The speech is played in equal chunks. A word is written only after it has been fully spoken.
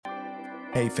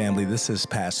Hey family, this is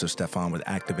Pastor Stefan with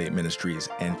Activate Ministries,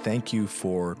 and thank you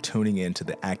for tuning in to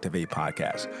the Activate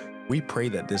podcast. We pray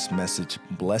that this message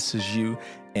blesses you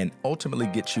and ultimately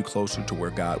gets you closer to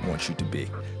where God wants you to be.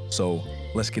 So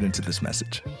let's get into this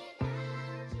message.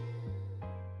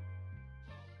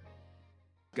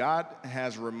 God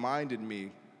has reminded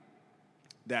me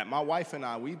that my wife and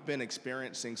I, we've been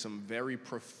experiencing some very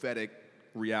prophetic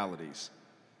realities.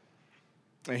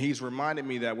 And he's reminded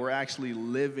me that we're actually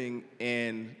living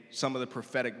in some of the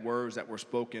prophetic words that were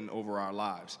spoken over our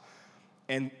lives.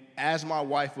 And as my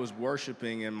wife was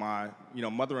worshiping and my,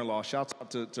 mother-in-law, shouts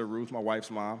out to Ruth, my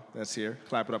wife's mom, that's here,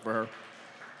 clap it up for her.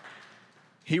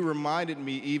 He reminded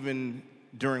me even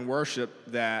during worship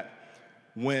that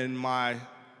when my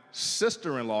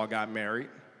sister-in-law got married,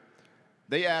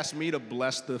 they asked me to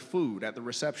bless the food at the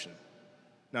reception.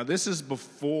 Now, this is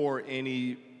before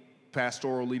any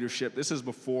pastoral leadership. This is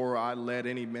before I led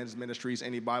any men's ministries,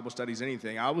 any Bible studies,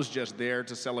 anything. I was just there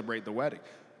to celebrate the wedding.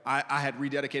 I had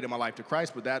rededicated my life to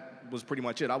Christ, but that was pretty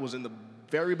much it. I was in the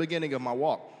very beginning of my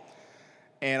walk.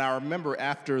 And I remember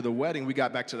after the wedding, we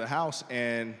got back to the house,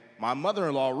 and my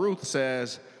mother-in-law, Ruth,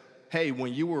 says, "Hey,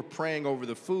 when you were praying over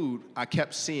the food, I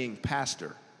kept seeing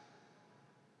pastor."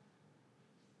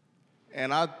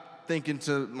 And I'm thinking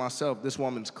to myself, this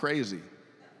woman's crazy.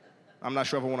 I'm not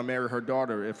sure if I want to marry her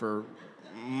daughter if her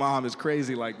mom is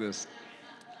crazy like this.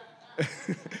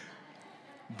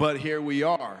 But here we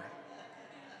are,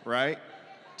 right?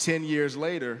 10 years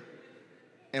later,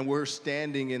 and we're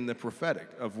standing in the prophetic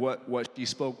of what she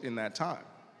spoke in that time.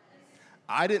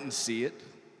 I didn't see it,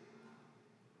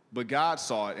 but God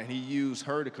saw it, and he used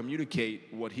her to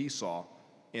communicate what he saw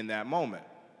in that moment.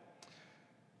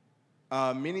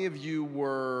 Many of you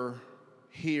were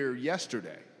here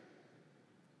yesterday.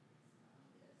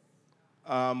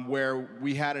 Where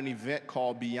we had an event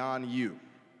called Beyond You,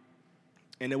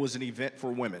 and it was an event for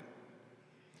women.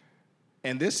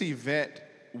 And this event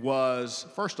was,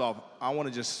 first off, I want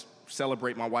to just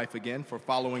celebrate my wife again for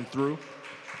following through.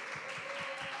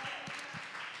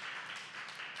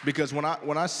 Because when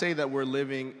I say that we're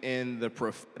living in the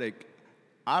prophetic,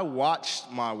 I watched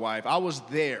my wife. I was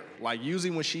there. Like,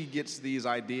 usually when she gets these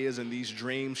ideas and these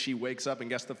dreams, she wakes up and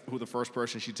guess who the first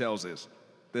person she tells is?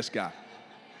 This guy.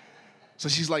 So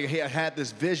she's like, hey, I had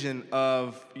this vision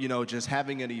of, just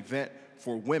having an event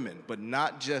for women, but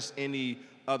not just any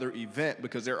other event,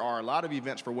 because there are a lot of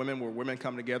events for women where women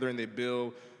come together and they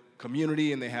build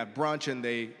community and they have brunch and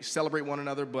they celebrate one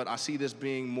another. But I see this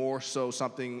being more so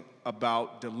something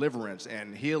about deliverance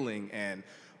and healing and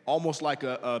almost like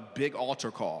a big altar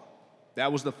call.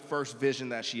 That was the first vision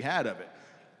that she had of it.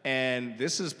 And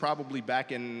this is probably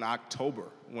back in October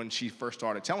when she first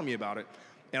started telling me about it.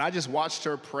 And I just watched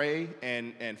her pray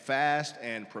and fast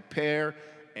and prepare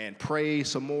and pray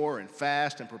some more and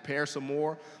fast and prepare some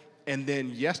more. And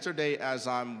then yesterday, as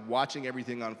I'm watching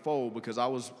everything unfold, because I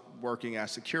was working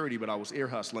as security, but I was ear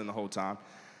hustling the whole time,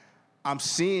 I'm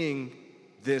seeing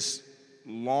this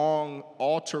long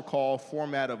altar call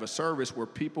format of a service where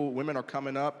women are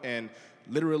coming up and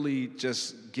literally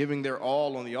just giving their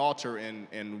all on the altar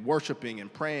and worshiping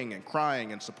and praying and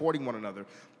crying and supporting one another.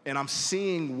 And I'm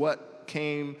seeing what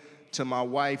came to my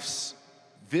wife's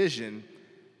vision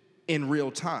in real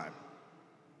time.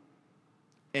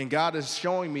 And God is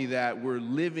showing me that we're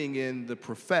living in the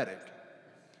prophetic.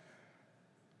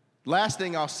 Last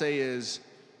thing I'll say is,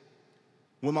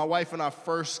 when my wife and I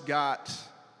first got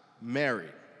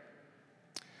married,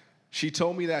 she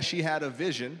told me that she had a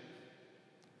vision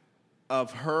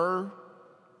of her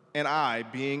and I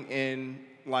being in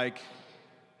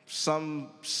some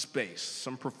space,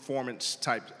 some performance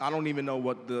type. I don't even know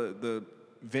what the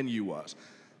venue was.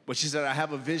 But she said, I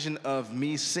have a vision of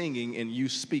me singing and you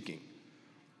speaking.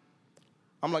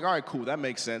 I'm like, all right, cool, that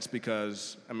makes sense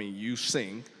because, you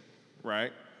sing,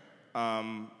 right?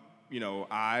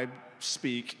 I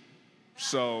speak,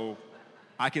 so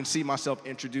I can see myself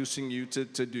introducing you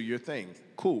to do your thing.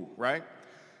 Cool, right?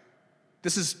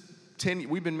 This is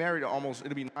we've been married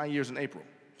it'll be 9 years in April.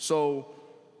 So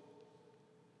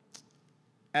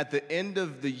at the end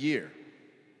of the year,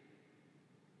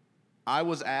 I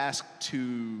was asked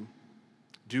to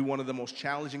do one of the most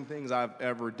challenging things I've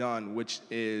ever done, which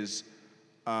is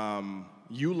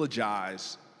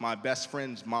eulogize my best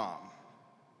friend's mom,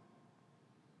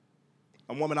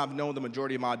 a woman I've known the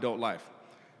majority of my adult life.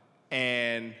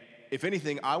 And if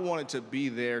anything, I wanted to be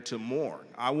there to mourn.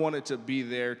 I wanted to be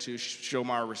there to show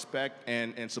my respect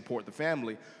and support the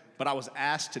family. But I was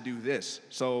asked to do this.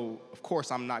 So, of course,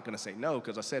 I'm not going to say no,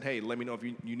 because I said, hey, let me know if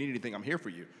you need anything. I'm here for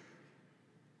you.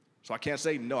 So I can't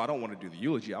say, no, I don't want to do the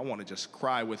eulogy. I want to just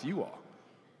cry with you all.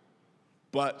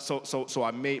 But so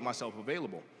I made myself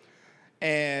available.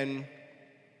 And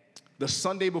the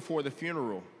Sunday before the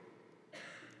funeral,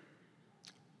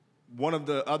 one of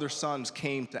the other sons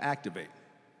came to activate.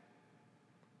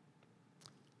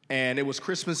 And it was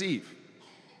Christmas Eve,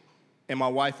 and my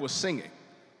wife was singing.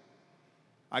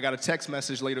 I got a text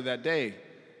message later that day.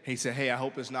 He said, hey, I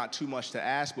hope it's not too much to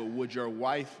ask, but would your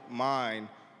wife mind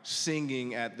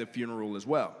singing at the funeral as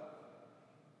well?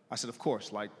 I said, of course,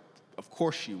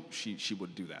 she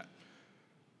would do that.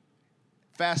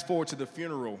 Fast forward to the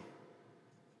funeral,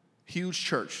 huge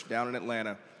church down in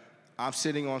Atlanta. I'm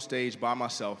sitting on stage by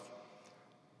myself,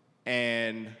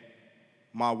 and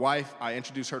my wife, I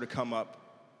introduced her to come up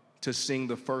to sing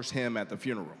the first hymn at the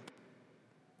funeral.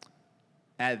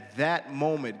 At that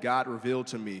moment, God revealed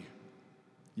to me,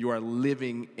 you are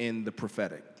living in the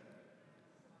prophetic.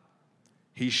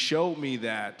 He showed me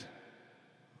that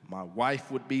my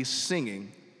wife would be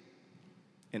singing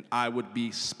and I would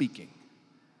be speaking.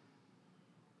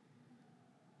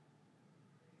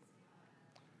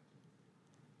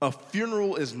 A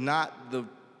funeral is not the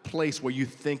place where you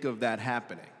think of that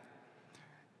happening.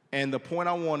 And the point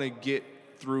I want to get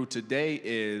through today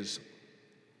is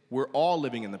we're all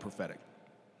living in the prophetic.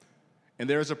 And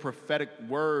there's a prophetic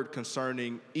word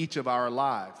concerning each of our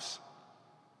lives.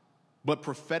 But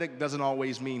prophetic doesn't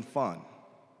always mean fun.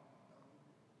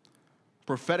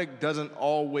 Prophetic doesn't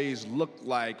always look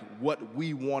like what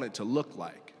we want it to look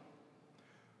like.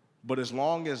 But as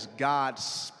long as God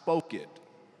spoke it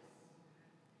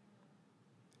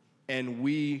and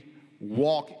we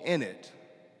walk in it,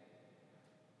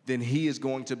 then he is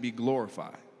going to be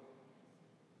glorified.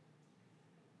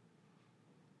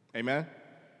 Amen?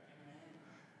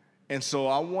 And so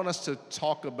I want us to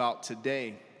talk about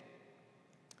today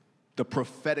the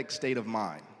prophetic state of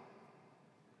mind.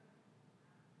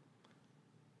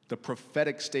 The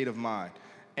prophetic state of mind.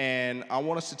 And I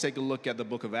want us to take a look at the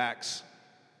book of Acts.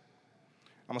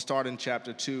 I'm going to start in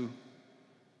chapter 2.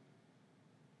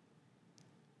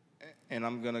 And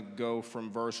I'm going to go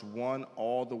from verse 1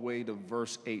 all the way to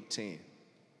verse 18.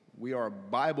 We are a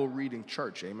Bible reading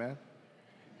church, amen?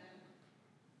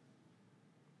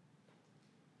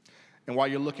 And while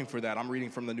you're looking for that, I'm reading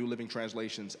from the New Living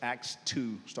Translations, Acts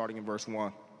 2, starting in verse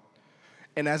 1.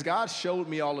 And as God showed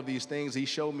me all of these things, he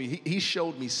showed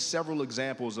me several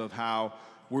examples of how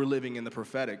we're living in the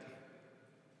prophetic.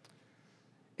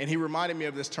 And he reminded me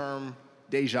of this term,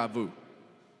 déjà vu.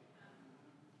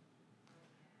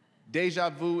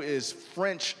 Déjà vu is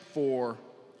French for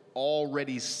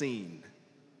already seen.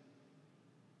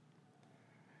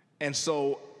 And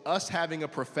so us having a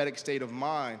prophetic state of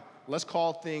mind, let's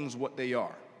call things what they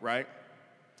are, right?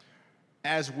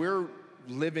 As we're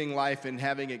living life and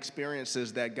having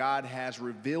experiences that God has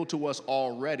revealed to us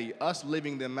already, us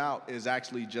living them out is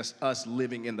actually just us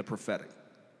living in the prophetic.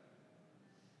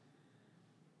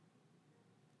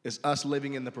 It's us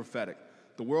living in the prophetic.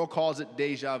 The world calls it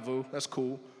déjà vu. That's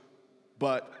cool.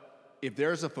 But if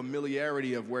there's a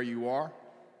familiarity of where you are,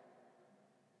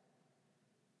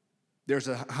 there's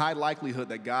a high likelihood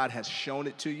that God has shown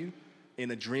it to you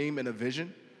in a dream, in a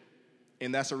vision,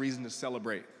 and that's a reason to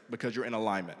celebrate because you're in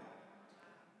alignment.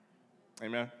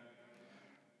 Amen?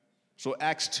 So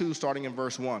Acts 2, starting in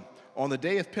verse 1. On the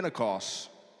day of Pentecost,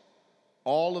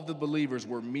 all of the believers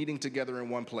were meeting together in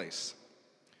one place.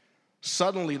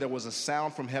 Suddenly there was a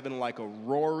sound from heaven like a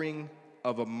roaring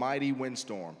of a mighty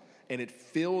windstorm, and it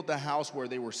filled the house where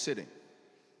they were sitting.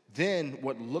 Then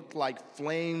what looked like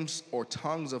flames or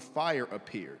tongues of fire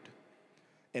appeared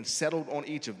and settled on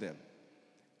each of them.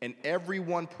 And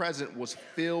everyone present was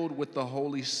filled with the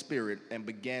Holy Spirit and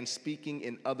began speaking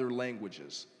in other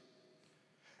languages,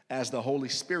 as the Holy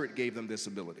Spirit gave them this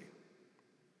ability.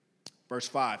 Verse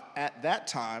 5, at that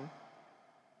time,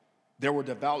 there were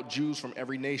devout Jews from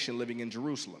every nation living in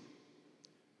Jerusalem.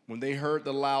 When they heard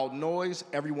the loud noise,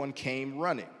 everyone came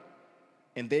running,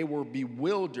 and they were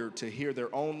bewildered to hear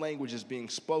their own languages being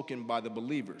spoken by the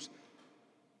believers.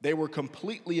 They were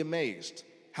completely amazed.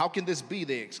 How can this be?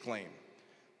 They exclaimed.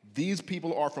 These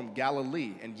people are from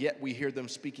Galilee, and yet we hear them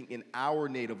speaking in our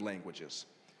native languages.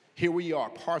 Here we are,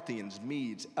 Parthians,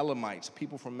 Medes, Elamites,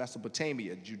 people from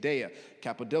Mesopotamia, Judea,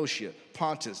 Cappadocia,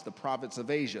 Pontus, the province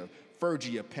of Asia,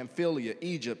 Phrygia, Pamphylia,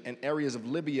 Egypt, and areas of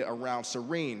Libya around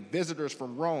Cyrene, visitors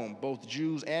from Rome, both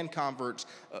Jews and converts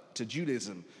to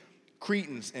Judaism,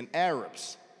 Cretans and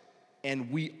Arabs. And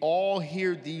we all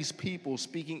hear these people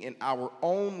speaking in our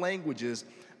own languages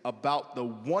about the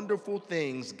wonderful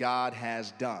things God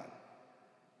has done.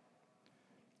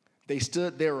 They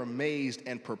stood there amazed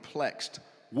and perplexed.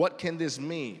 What can this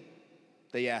mean?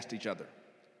 They asked each other.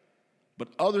 But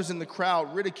others in the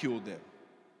crowd ridiculed them,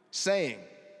 saying,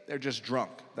 They're just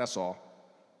drunk, that's all.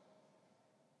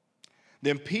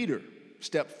 Then Peter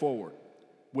stepped forward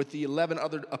with the 11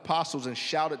 other apostles and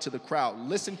shouted to the crowd,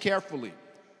 "Listen carefully,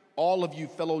 all of you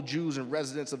fellow Jews and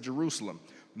residents of Jerusalem.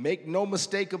 Make no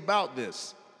mistake about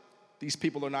this. These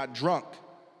people are not drunk,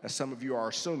 as some of you are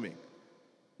assuming.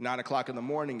 9 o'clock in the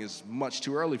morning is much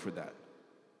too early for that.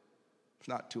 It's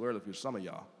not too early for some of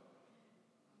y'all.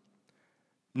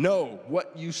 No,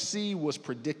 what you see was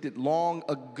predicted long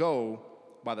ago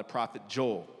by the prophet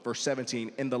Joel. Verse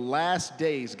 17, in the last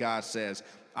days, God says,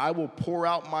 I will pour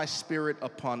out my spirit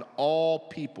upon all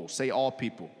people. Say all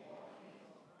people.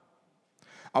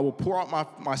 I will pour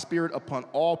out my spirit upon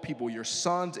all people. Your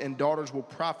sons and daughters will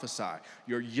prophesy.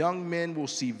 Your young men will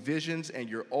see visions, and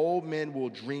your old men will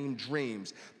dream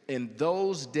dreams. In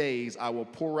those days, I will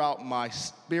pour out my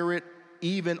spirit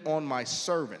even on my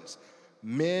servants,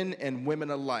 men and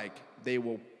women alike. They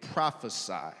will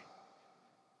prophesy.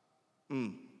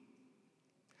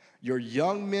 Your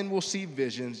young men will see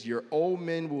visions. Your old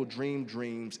men will dream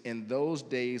dreams. In those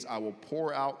days, I will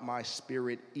pour out my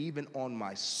spirit even on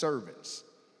my servants,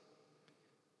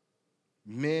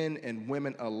 men and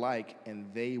women alike,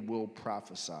 and they will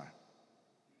prophesy.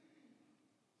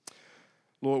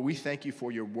 Lord, we thank you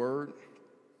for your word.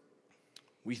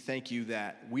 We thank you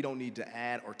that we don't need to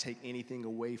add or take anything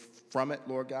away from it,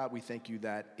 Lord God. We thank you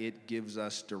that it gives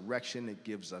us direction, it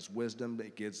gives us wisdom,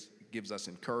 it gives us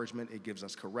encouragement, it gives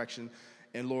us correction.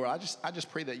 And Lord, I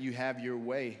just pray that you have your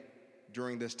way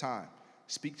during this time.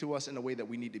 Speak to us in a way that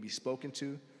we need to be spoken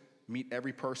to. Meet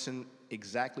every person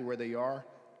exactly where they are.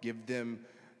 Give them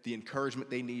the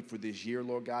encouragement they need for this year,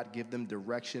 Lord God. Give them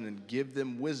direction and give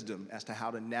them wisdom as to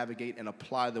how to navigate and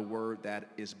apply the word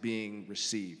that is being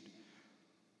received.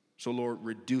 So, Lord,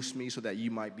 reduce me so that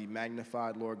you might be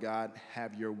magnified, Lord God.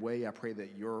 Have your way. I pray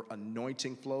that your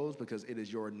anointing flows, because it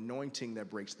is your anointing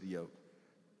that breaks the yoke,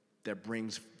 that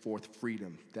brings forth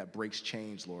freedom, that breaks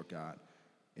chains, Lord God.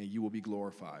 And you will be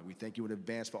glorified. We thank you in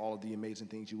advance for all of the amazing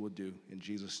things you will do. In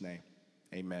Jesus' name,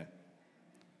 amen.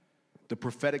 The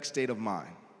prophetic state of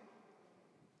mind.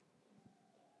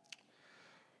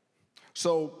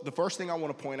 So the first thing I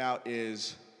want to point out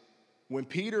is when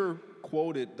Peter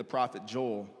quoted the prophet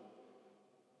Joel,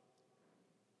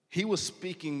 he was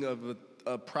speaking of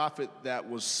a prophet that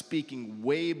was speaking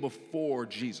way before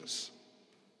Jesus.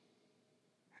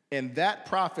 And that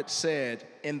prophet said,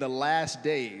 in the last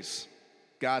days,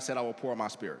 God said, I will pour out my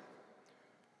spirit.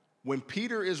 When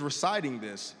Peter is reciting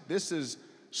this, this is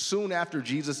soon after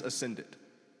Jesus ascended.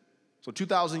 So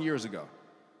 2,000 years ago.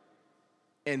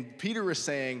 And Peter is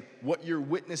saying, what you're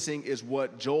witnessing is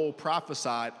what Joel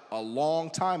prophesied a long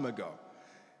time ago,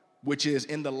 which is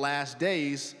in the last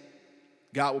days,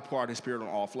 God will pour out his spirit on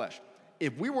all flesh.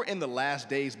 If we were in the last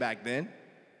days back then,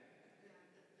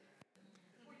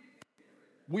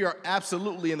 we are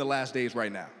absolutely in the last days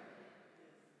right now.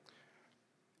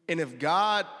 And if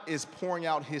God is pouring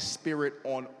out his spirit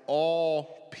on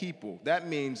all people, that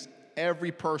means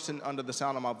every person under the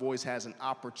sound of my voice has an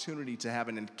opportunity to have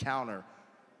an encounter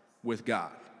with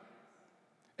God.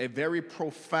 A very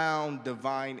profound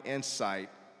divine insight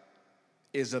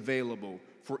is available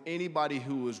for anybody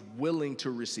who is willing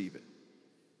to receive it.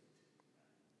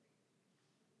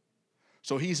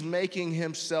 So he's making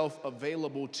himself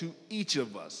available to each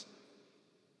of us.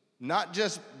 Not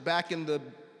just back in the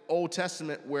Old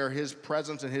Testament where his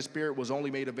presence and his spirit was only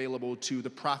made available to the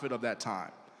prophet of that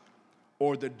time,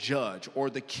 or the judge, or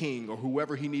the king, or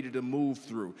whoever he needed to move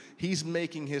through. He's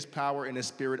making his power and his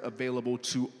spirit available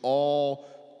to all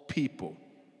people.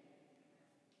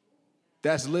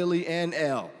 That's Lily and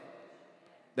Elle.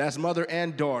 That's mother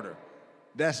and daughter.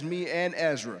 That's me and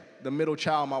Ezra, the middle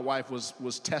child my wife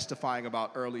was testifying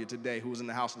about earlier today, who was in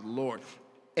the house of the Lord.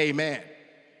 Amen.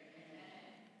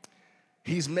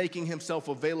 He's making himself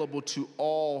available to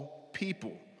all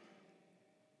people.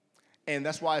 And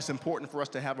that's why it's important for us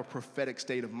to have a prophetic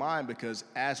state of mind, because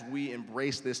as we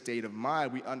embrace this state of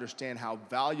mind, we understand how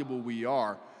valuable we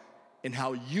are and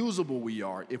how usable we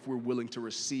are if we're willing to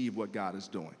receive what God is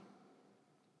doing.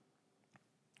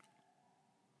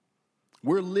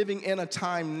 We're living in a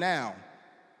time now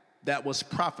that was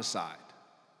prophesied.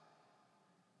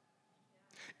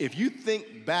 If you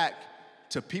think back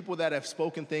to people that have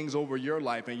spoken things over your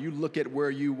life and you look at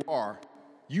where you are,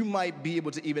 you might be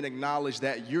able to even acknowledge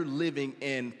that you're living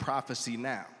in prophecy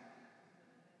now.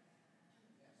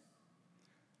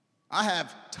 I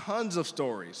have tons of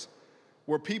stories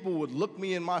where people would look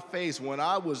me in my face when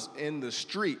I was in the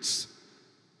streets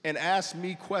and ask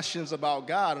me questions about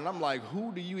God, and I'm like,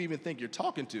 who do you even think you're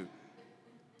talking to?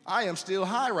 I am still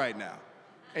high right now,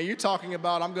 and you're talking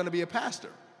about I'm going to be a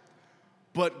pastor.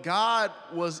 But God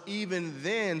was even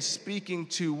then speaking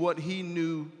to what he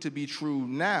knew to be true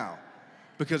now,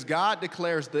 because God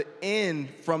declares the end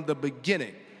from the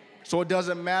beginning. So it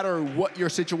doesn't matter what your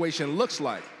situation looks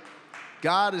like.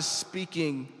 God is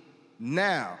speaking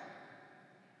now,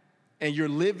 and you're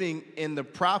living in the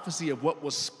prophecy of what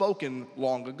was spoken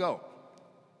long ago.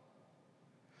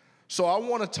 So I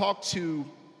want to talk to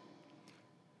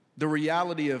the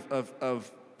reality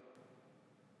of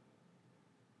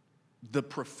the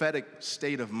prophetic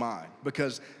state of mind,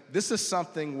 because this is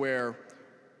something where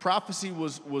prophecy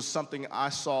was something I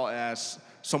saw as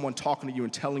someone talking to you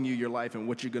and telling you your life and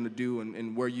what you're going to do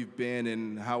and where you've been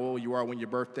and how old you are when your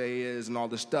birthday is and all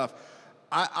this stuff.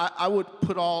 I would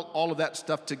put all of that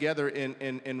stuff together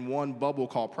in one bubble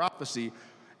called prophecy,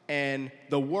 and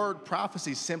the word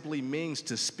prophecy simply means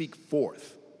to speak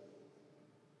forth.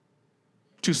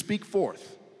 To speak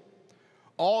forth.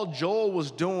 All Joel was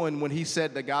doing when he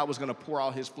said that God was going to pour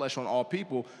out his flesh on all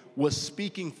people was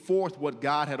speaking forth what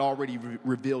God had already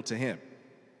revealed to him.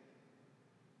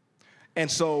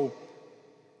 And so,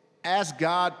 as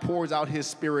God pours out his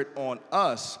spirit on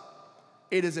us,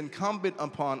 it is incumbent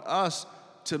upon us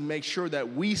to make sure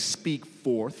that we speak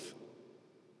forth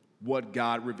what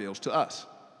God reveals to us.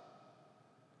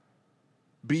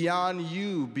 Beyond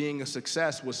you being a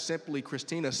success was simply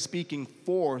Christina speaking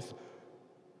forth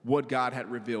what God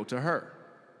had revealed to her.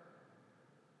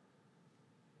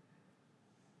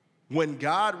 When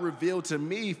God revealed to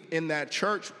me in that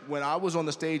church, when I was on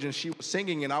the stage and she was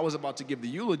singing and I was about to give the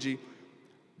eulogy,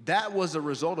 that was a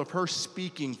result of her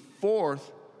speaking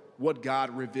forth what God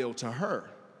revealed to her.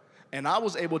 And I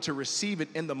was able to receive it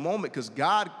in the moment because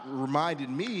God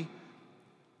reminded me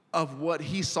of what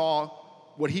he saw,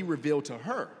 what he revealed to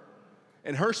her.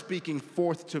 And her speaking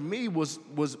forth to me was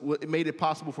what made it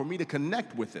possible for me to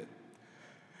connect with it.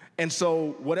 And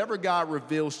so whatever God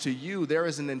reveals to you, there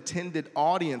is an intended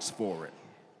audience for it.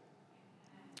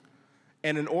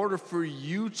 And in order for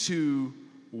you to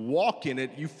walk in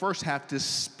it, you first have to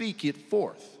speak it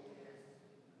forth.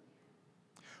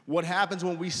 What happens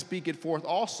when we speak it forth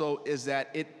also is that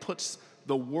it puts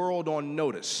the world on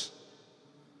notice.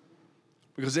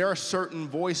 Because there are certain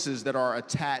voices that are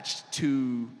attached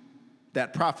to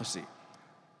that prophecy.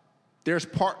 There's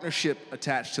partnership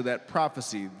attached to that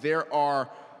prophecy. There are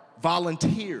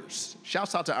volunteers.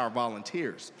 Shouts out to our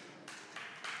volunteers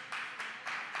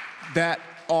that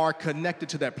are connected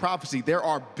to that prophecy. There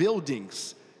are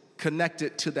buildings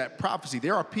connected to that prophecy.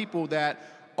 There are people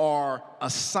that are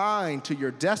assigned to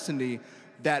your destiny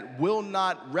that will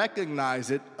not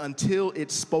recognize it until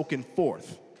it's spoken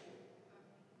forth.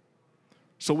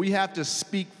 So we have to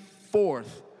speak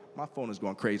forth. My phone is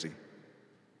going crazy.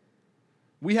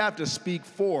 We have to speak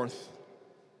forth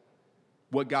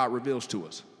what God reveals to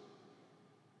us.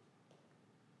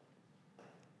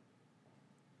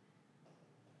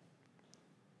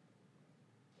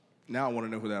 Now I want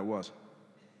to know who that was.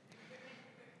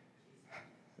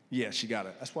 Yeah, she got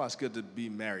it. That's why it's good to be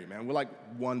married, man. We're like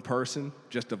one person,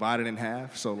 just divided in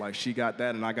half. So like she got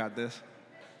that and I got this.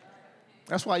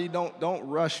 That's why you don't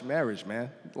rush marriage, man.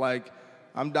 Like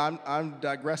I'm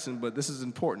digressing, but this is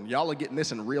important. Y'all are getting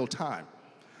this in real time.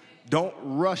 Don't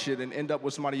rush it and end up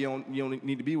with somebody you don't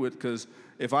need to be with, because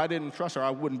if I didn't trust her, I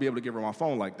wouldn't be able to give her my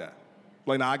phone like that.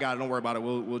 Like, nah, I got it. Don't worry about it.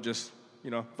 We'll just,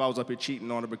 if I was up here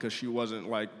cheating on her because she wasn't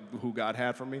like who God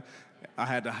had for me, I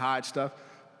had to hide stuff,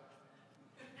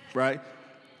 right?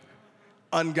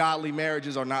 Ungodly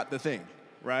marriages are not the thing,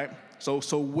 right? So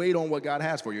wait on what God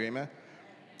has for you, amen?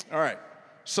 All right.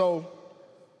 So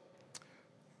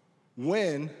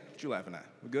what you laughing at?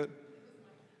 We good?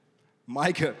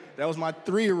 Micah, that was my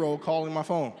 3-year-old calling my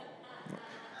phone.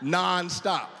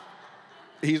 Non-stop.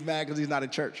 He's mad because he's not in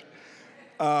church.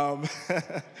 But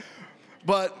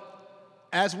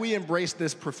as we embrace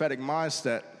this prophetic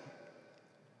mindset,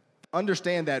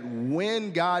 understand that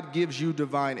when God gives you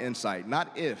divine insight,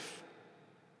 not if,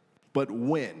 but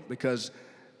when, because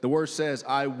the word says,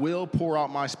 I will pour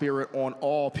out my spirit on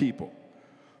all people.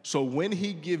 So when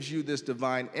he gives you this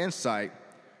divine insight,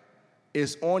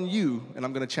 it's on you, and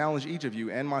I'm going to challenge each of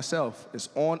you and myself, it's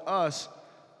on us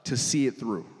to see it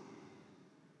through.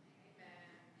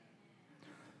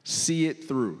 See it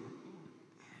through.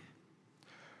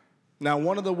 Now,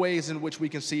 one of the ways in which we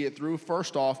can see it through,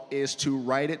 first off, is to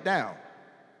write it down.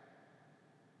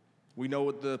 We know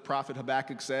what the prophet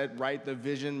Habakkuk said, write the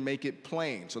vision, make it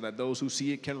plain, so that those who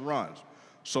see it can run.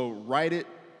 So write it,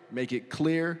 make it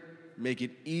clear, make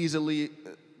it easily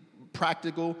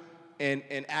practical, and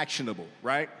actionable,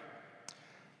 right?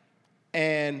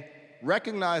 And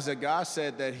recognize that God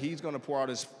said that he's going to pour out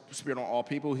his spirit on all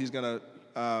people. He's going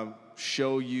to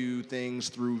show you things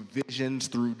through visions,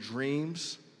 through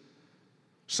dreams.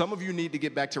 Some of you need to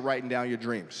get back to writing down your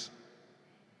dreams.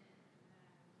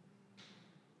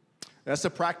 That's a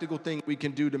practical thing we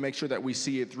can do to make sure that we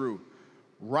see it through.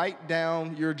 Write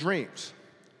down your dreams.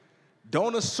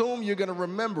 Don't assume you're going to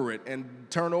remember it and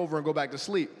turn over and go back to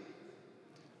sleep.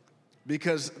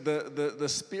 Because the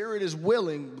spirit is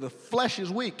willing, the flesh is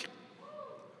weak.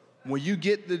 When you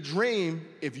get the dream,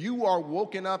 if you are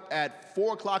woken up at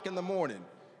 4 o'clock in the morning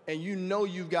and you know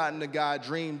you've gotten a God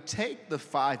dream, take the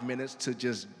 5 minutes to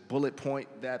just bullet point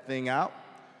that thing out.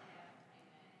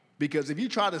 Because if you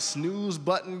try to snooze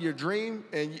button your dream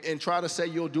and try to say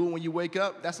you'll do it when you wake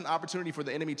up, that's an opportunity for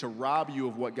the enemy to rob you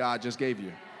of what God just gave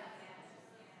you.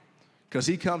 Because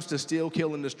he comes to steal,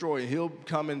 kill, and destroy. And he'll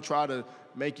come and try to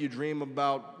make you dream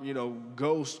about,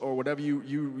 ghosts or whatever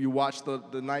you watched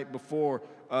the night before,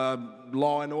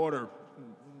 Law and Order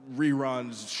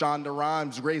reruns, Shonda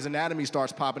Rhimes, Grey's Anatomy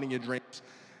starts popping in your dreams.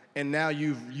 And now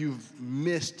you've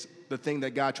missed the thing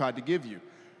that God tried to give you.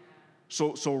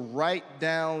 So write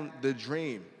down the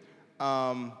dream.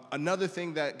 Another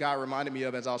thing that God reminded me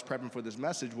of as I was prepping for this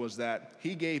message was that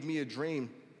he gave me a dream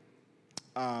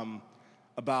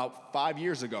about 5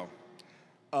 years ago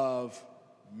of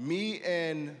me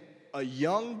and a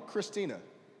young Christina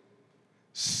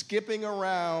skipping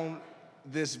around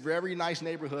this very nice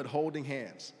neighborhood holding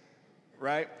hands,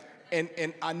 right?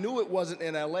 And I knew it wasn't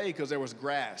in LA because there was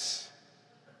grass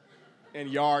and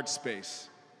yard space.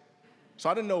 So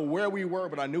I didn't know where we were,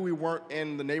 but I knew we weren't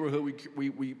in the neighborhood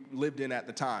we lived in at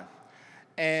the time.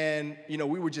 And,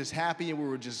 we were just happy and we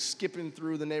were just skipping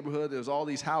through the neighborhood. There was all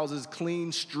these houses,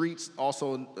 clean streets,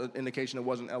 also an indication it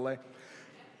wasn't LA.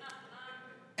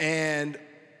 And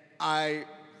I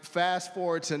fast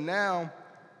forward to now,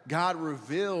 God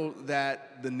revealed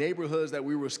that the neighborhoods that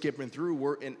we were skipping through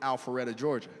were in Alpharetta,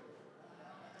 Georgia.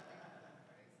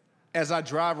 As I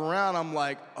drive around, I'm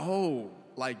like, oh,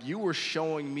 like you were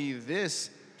showing me this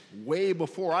way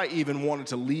before I even wanted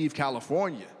to leave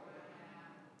California.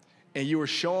 And you were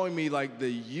showing me like the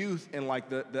youth and like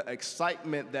the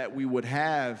excitement that we would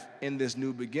have in this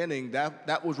new beginning.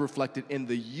 That was reflected in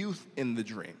the youth in the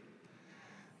dream.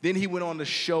 Then he went on to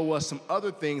show us some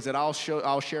other things that I'll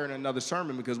share in another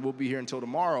sermon because we'll be here until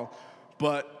tomorrow.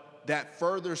 But that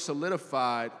further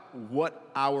solidified what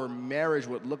our marriage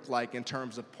would look like in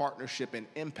terms of partnership and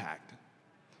impact.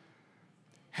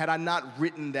 Had I not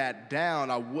written that down,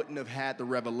 I wouldn't have had the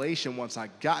revelation once I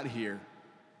got here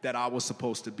that I was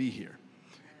supposed to be here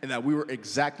and that we were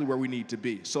exactly where we need to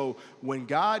be. So when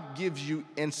God gives you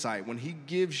insight, when he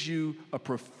gives you a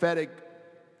prophetic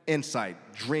insight,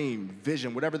 dream,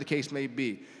 vision, whatever the case may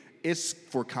be, it's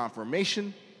for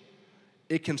confirmation.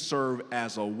 It can serve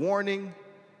as a warning.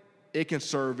 It can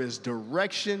serve as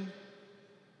direction.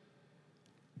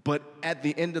 But at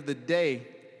the end of the day,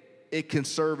 it can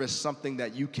serve as something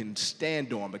that you can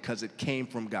stand on because it came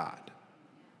from God.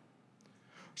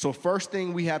 So first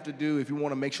thing we have to do if you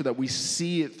want to make sure that we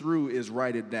see it through is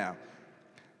write it down.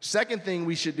 Second thing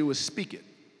we should do is speak it.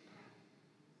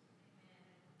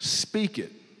 Speak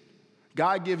it.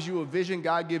 God gives you a vision,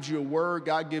 God gives you a word,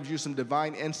 God gives you some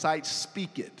divine insight,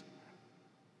 speak it.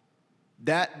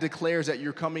 That declares that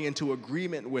you're coming into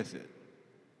agreement with it.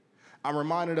 I'm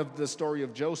reminded of the story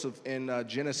of Joseph in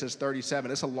Genesis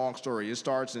 37. It's a long story. It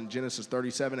starts in Genesis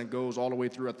 37 and goes all the way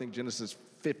through, I think, Genesis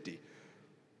 50.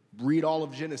 Read all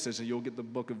of Genesis and you'll get the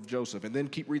book of Joseph. And then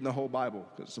keep reading the whole Bible.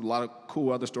 There's a lot of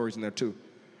cool other stories in there too.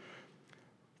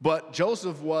 But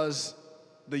Joseph was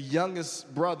the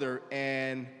youngest brother,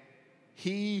 and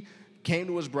he came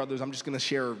to his brothers. I'm just going to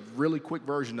share a really quick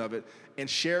version of it and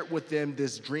share it with them,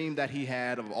 this dream that he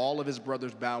had of all of his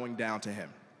brothers bowing down to him.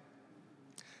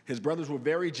 His brothers were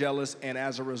very jealous, and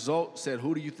as a result said,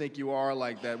 who do you think you are,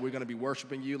 like that we're going to be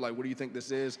worshiping you? Like, what do you think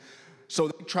this is? So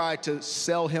they tried to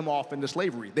sell him off into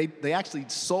slavery. They actually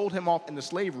sold him off into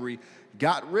slavery,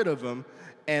 got rid of him,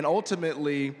 and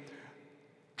ultimately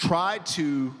tried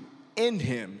to end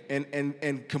him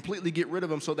and completely get rid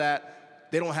of him so that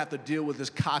they don't have to deal with this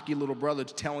cocky little brother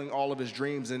telling all of his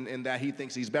dreams and that he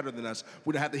thinks he's better than us.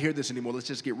 We don't have to hear this anymore. Let's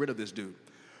just get rid of this dude.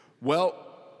 Well,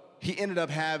 he ended up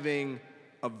having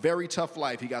a very tough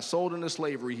life. He got sold into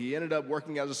slavery. He ended up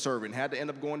working as a servant, had to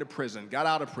end up going to prison, got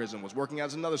out of prison, was working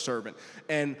as another servant.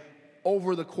 And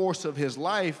over the course of his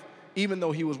life, even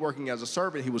though he was working as a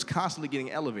servant, he was constantly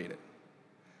getting elevated.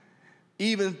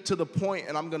 Even to the point,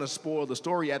 and I'm going to spoil the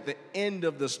story, at the end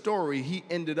of the story, he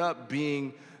ended up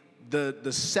being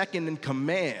the second in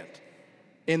command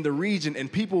in the region.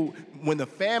 And people, when the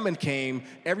famine came,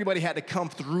 everybody had to come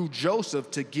through Joseph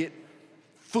to get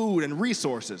food and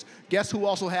resources. Guess who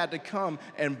also had to come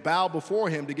and bow before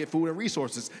him to get food and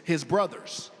resources? His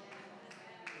brothers.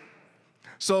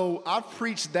 So I've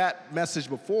preached that message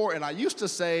before, and I used to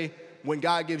say, when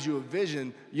God gives you a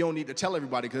vision, you don't need to tell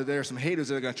everybody because there are some haters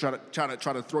that are going to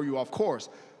try to throw you off course.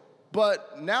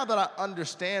 But now that I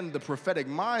understand the prophetic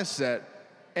mindset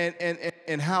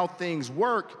and how things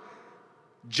work,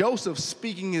 Joseph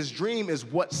speaking his dream is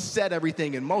what set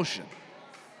everything in motion.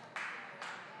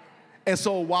 And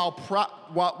so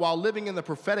while living in the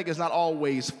prophetic is not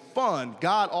always fun,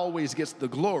 God always gets the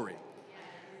glory.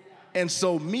 And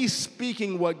so me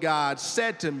speaking what God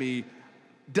said to me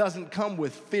doesn't come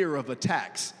with fear of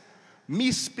attacks.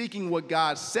 Me speaking what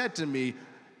God said to me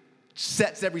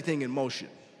sets everything in motion.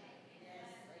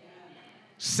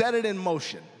 Set it in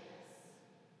motion.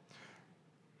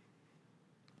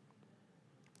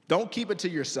 Don't keep it to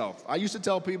yourself. I used to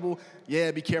tell people,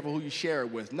 yeah, be careful who you share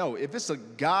it with. No, if it's a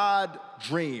God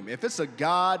dream, if it's a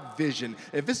God vision,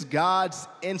 if it's God's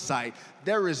insight,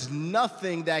 there is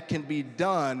nothing that can be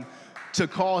done to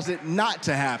cause it not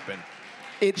to happen.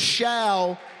 It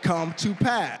shall come to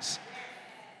pass.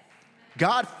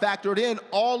 God factored in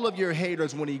all of your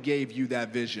haters when he gave you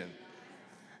that vision.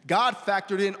 God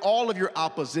factored in all of your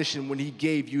opposition when he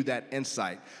gave you that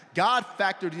insight. God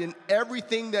factored in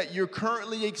everything that you're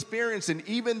currently experiencing,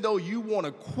 even though you want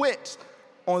to quit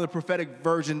on the prophetic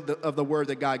version of the word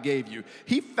that God gave you.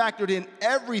 He factored in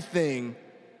everything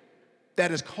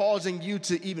that is causing you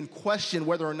to even question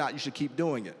whether or not you should keep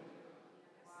doing it.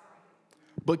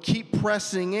 But keep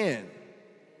pressing in.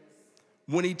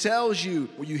 When he tells you,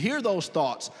 when you hear those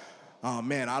thoughts, oh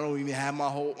man, I don't even have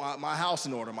my house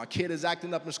in order. My kid is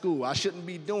acting up in school. I shouldn't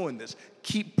be doing this.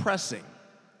 Keep pressing.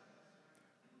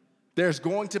 There's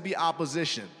going to be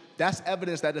opposition. That's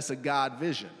evidence that it's a God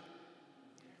vision.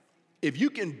 If you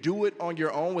can do it on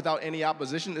your own without any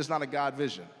opposition, it's not a God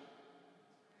vision.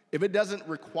 If it doesn't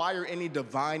require any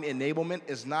divine enablement,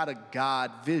 it's not a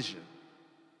God vision.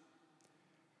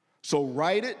 So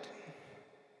write it,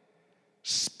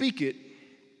 speak it,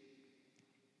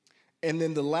 and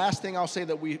then the last thing I'll say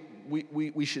that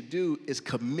we should do is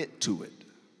commit to it.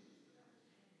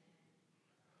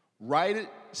 Write it,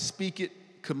 speak it,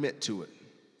 commit to it.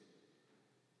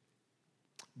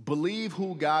 Believe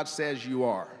who God says you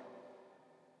are.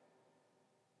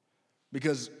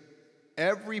 Because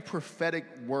every prophetic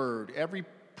word, every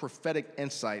prophetic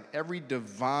insight, every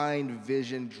divine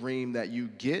vision, dream that you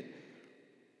get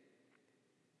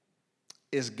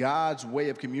is God's way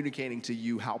of communicating to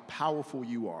you how powerful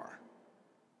you are,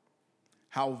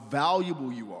 how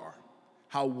valuable you are,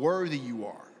 how worthy you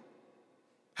are,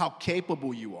 how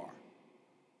capable you are.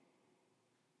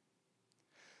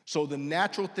 So the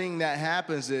natural thing that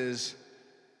happens is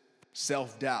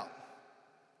self-doubt.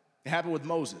 It happened with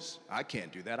Moses. I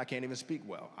can't do that. I can't even speak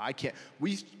well. I can't.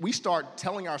 We start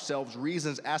telling ourselves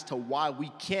reasons as to why we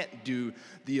can't do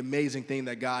the amazing thing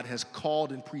that God has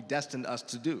called and predestined us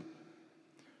to do.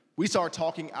 We start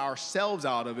talking ourselves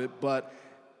out of it, but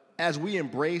as we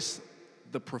embrace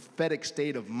the prophetic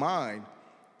state of mind,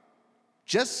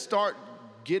 just start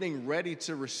getting ready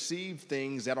to receive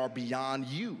things that are beyond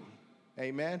you.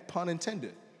 Amen? Pun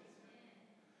intended.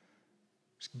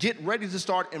 Get ready to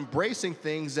start embracing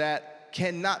things that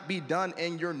cannot be done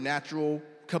in your natural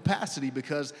capacity,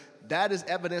 because that is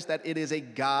evidence that it is a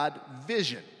God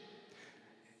vision.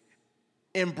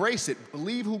 Embrace it.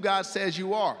 Believe who God says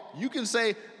you are. You can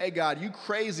say, hey, God, you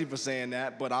crazy for saying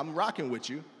that, but I'm rocking with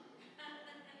you.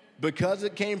 Because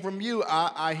it came from you,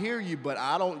 I hear you, but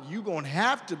you're going to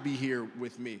have to be here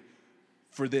with me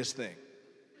for this thing.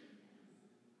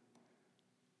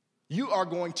 You are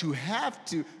going to have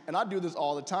to, and I do this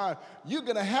all the time, you're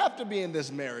going to have to be in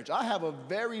this marriage. I have a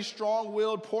very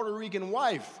strong-willed Puerto Rican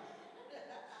wife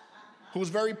who's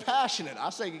very passionate.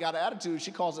 I say you got an attitude,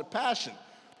 she calls it passion.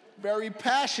 Very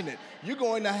passionate. You're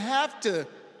going to have to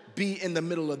be in the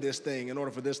middle of this thing in order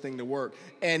for this thing to work.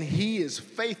 And he is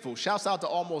faithful. Shouts out to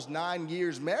almost 9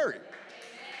 years married.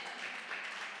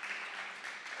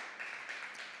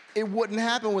 It wouldn't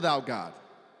happen without God.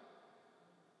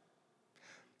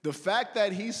 The fact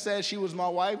that he said she was my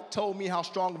wife told me how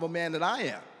strong of a man that I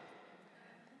am.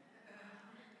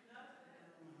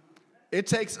 It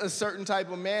takes a certain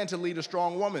type of man to lead a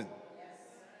strong woman.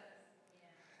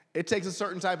 It takes a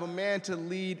certain type of man to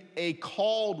lead a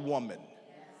called woman.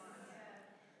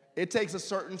 It takes a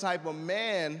certain type of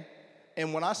man,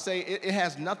 and when I say it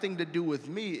has nothing to do with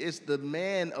me, it's the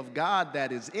man of God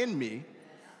that is in me,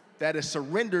 that is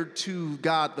surrendered to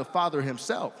God the Father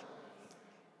himself.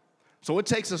 So it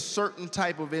takes a certain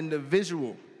type of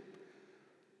individual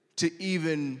to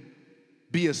even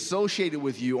be associated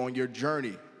with you on your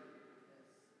journey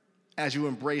as you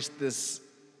embrace this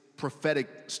prophetic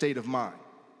state of mind.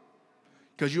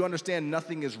 Because you understand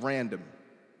nothing is random.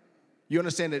 You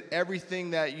understand that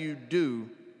everything that you do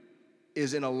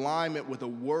is in alignment with a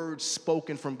word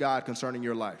spoken from God concerning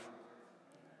your life.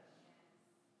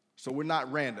 So we're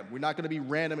not random. We're not going to be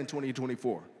random in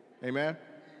 2024. Amen?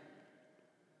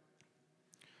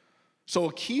 So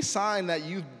a key sign that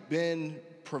you've been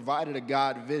provided a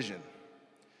God vision,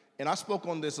 and I spoke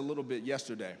on this a little bit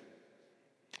yesterday.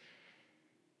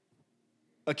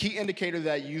 A key indicator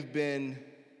that you've been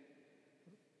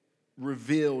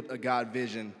revealed a God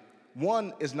vision,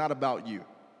 one is not about you.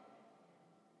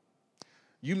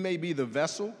 You may be the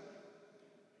vessel,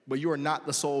 but you are not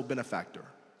the sole benefactor.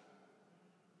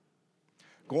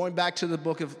 Going back to the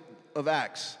book of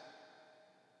Acts,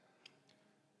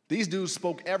 these dudes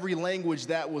spoke every language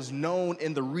that was known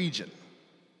in the region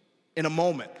in a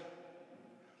moment.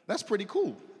 That's pretty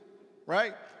cool,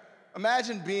 right?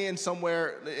 Imagine being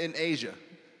somewhere in Asia,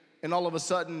 and all of a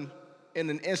sudden, in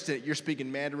an instant, you're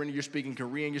speaking Mandarin, you're speaking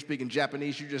Korean, you're speaking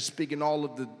Japanese, you're just speaking all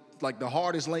of the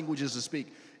hardest languages to speak,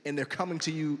 and they're coming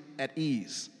to you at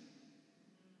ease.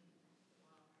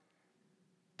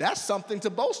 That's something to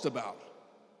boast about.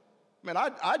 Man,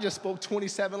 I just spoke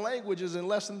 27 languages in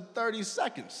less than 30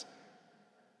 seconds.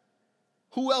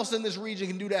 Who else in this region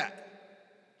can do that?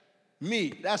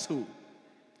 Me, that's who.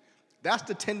 That's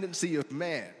the tendency of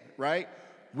man, right?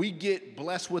 We get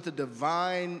blessed with a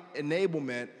divine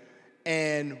enablement,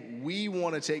 and we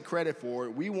want to take credit for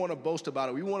it. We want to boast about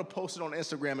it. We want to post it on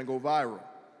Instagram and go viral.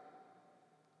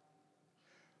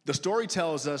 The story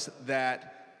tells us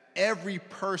that every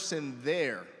person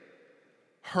there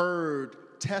heard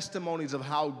testimonies of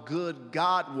how good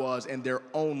God was in their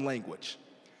own language.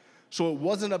 So it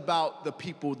wasn't about the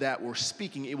people that were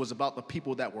speaking, it was about the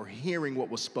people that were hearing what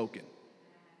was spoken.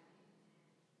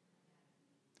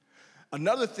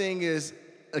 Another thing is,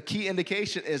 a key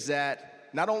indication is that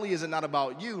not only is it not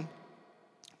about you,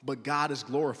 but God is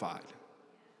glorified.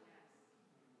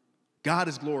 God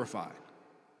is glorified.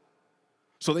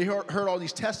 So they heard all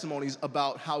these testimonies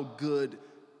about how good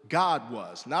God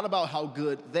was, not about how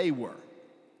good they were.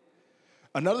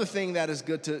 Another thing that is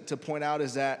good to point out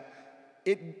is that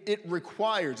it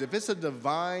requires, if it's a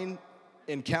divine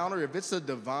encounter, if it's a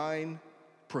divine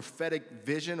prophetic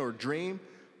vision or dream,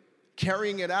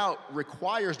 carrying it out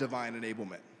requires divine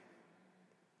enablement.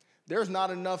 There's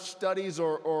not enough studies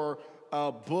or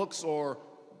books or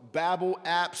Bible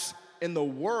apps in the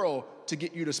world to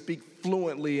get you to speak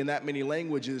fluently in that many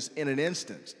languages in an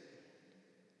instant.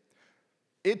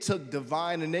 It took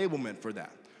divine enablement for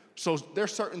that. So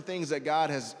there's certain things that God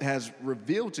has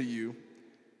revealed to you,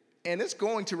 and it's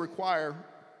going to require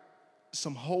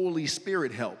some Holy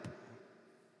Spirit help.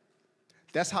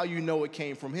 That's how you know it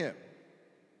came from Him.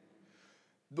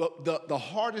 The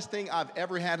hardest thing I've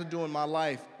ever had to do in my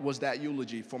life was that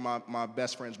eulogy for my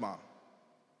best friend's mom.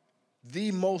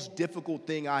 The most difficult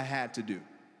thing I had to do.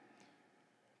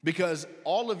 Because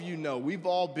all of you know, we've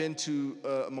all been to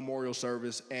a memorial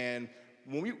service, and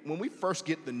when we first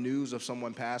get the news of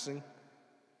someone passing,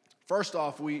 first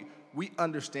off, we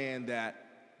understand that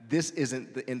this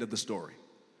isn't the end of the story.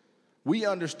 We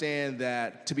understand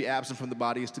that to be absent from the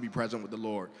body is to be present with the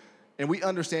Lord. And we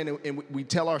understand and we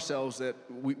tell ourselves that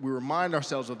we remind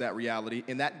ourselves of that reality,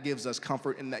 and that gives us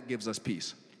comfort and that gives us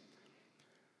peace.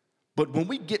 But when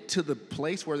we get to the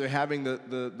place where they're having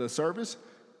the service,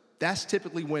 that's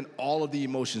typically when all of the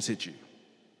emotions hit you.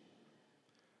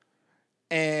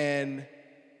 And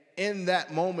in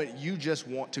that moment, you just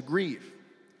want to grieve.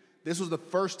 This was the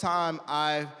first time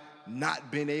I've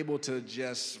not been able to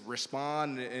just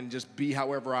respond and just be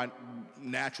however I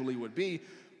naturally would be,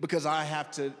 because I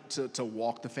have to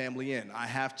walk the family in. I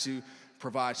have to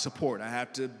provide support. I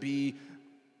have to be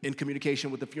in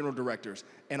communication with the funeral directors,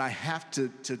 and I have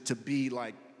to be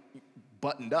like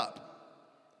buttoned up.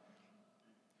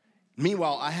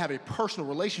 Meanwhile, I have a personal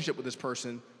relationship with this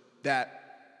person that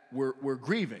we're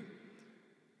grieving.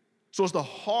 So it's the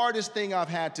hardest thing I've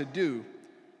had to do,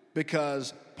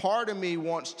 because part of me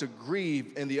wants to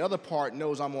grieve and the other part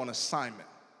knows I'm on assignment.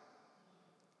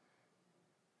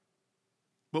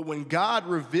 But when God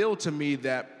revealed to me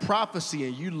that prophecy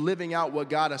and you living out what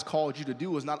God has called you to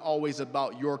do is not always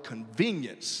about your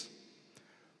convenience,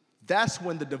 that's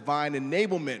when the divine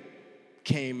enablement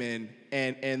came in,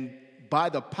 and by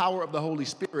the power of the Holy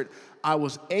Spirit, I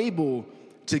was able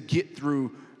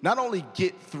to not only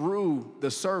get through the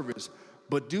service,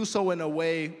 but do so in a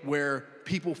way where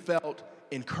people felt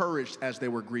encouraged as they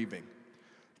were grieving.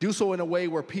 Do so in a way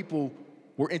where people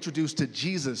were introduced to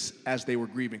Jesus as they were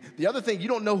grieving. The other thing, you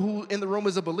don't know who in the room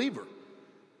is a believer.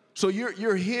 So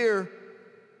you're here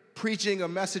preaching a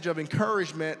message of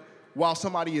encouragement while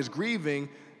somebody is grieving,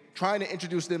 trying to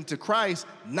introduce them to Christ,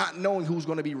 not knowing who's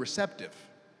going to be receptive.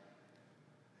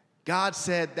 God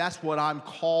said, that's what I'm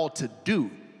called to do.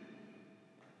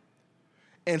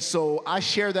 And so I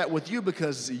share that with you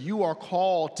because you are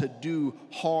called to do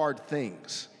hard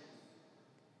things.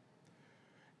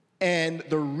 And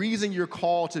the reason you're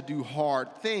called to do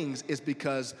hard things is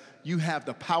because you have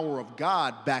the power of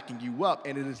God backing you up,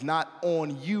 and it is not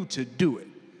on you to do it.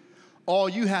 All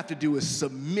you have to do is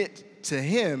submit to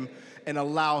him and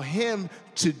allow him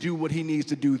to do what he needs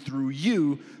to do through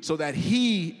you so that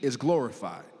he is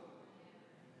glorified.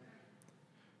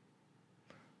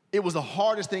 It was the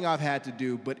hardest thing I've had to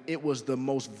do, but it was the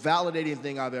most validating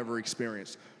thing I've ever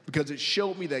experienced because it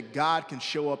showed me that God can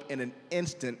show up in an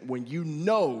instant when you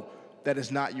know that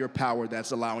it's not your power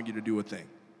that's allowing you to do a thing.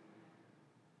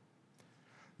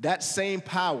 That same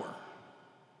power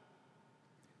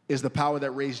is the power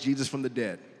that raised Jesus from the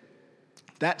dead.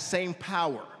 That same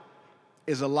power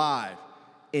is alive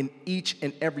in each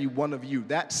and every one of you.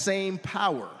 That same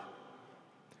power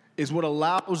is what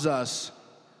allows us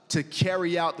to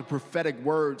carry out the prophetic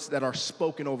words that are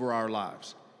spoken over our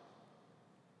lives.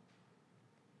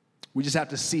 We just have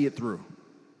to see it through.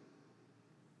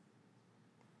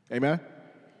 Amen?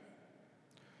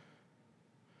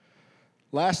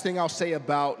 Last thing I'll say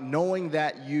about knowing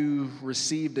that you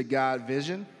received a God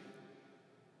vision,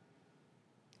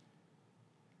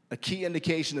 a key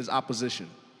indication is opposition.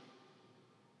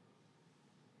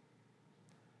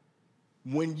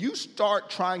 When you start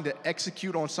trying to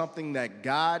execute on something that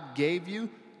God gave you,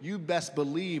 you best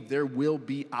believe there will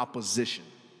be opposition.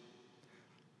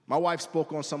 My wife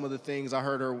spoke on some of the things I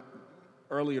heard her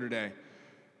earlier today.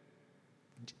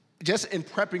 Just in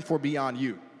prepping for Beyond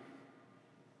You,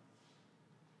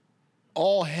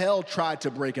 all hell tried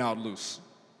to break out loose,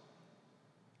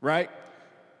 right?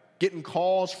 Getting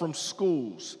calls from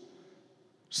schools,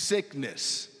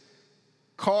 sickness,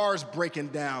 cars breaking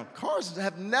down. Cars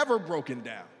have never broken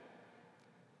down.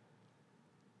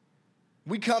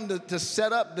 We come to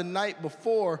set up the night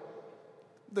before,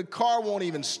 the car won't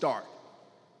even start.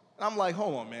 I'm like,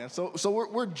 hold on, man. So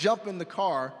we're jumping the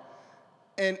car,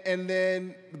 and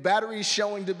then the battery's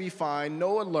showing to be fine,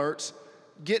 no alerts,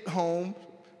 get home,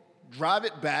 drive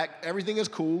it back, everything is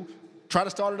cool, try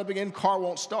to start it up again, car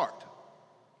won't start.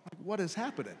 Like, what is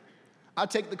happening? I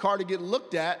take the car to get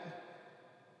looked at,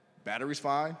 battery's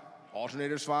fine,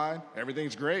 alternator's fine,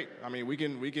 everything's great. I mean, we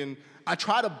can, I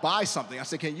try to buy something. I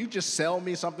said, can you just sell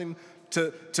me something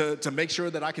to make sure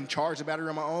that I can charge the battery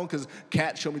on my own? Because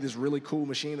Kat showed me this really cool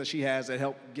machine that she has that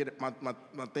helped get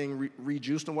my thing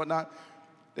rejuiced and whatnot.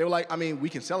 They were like, I mean, we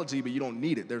can sell it to you, but you don't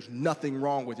need it. There's nothing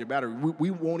wrong with your battery.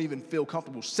 We won't even feel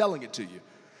comfortable selling it to you.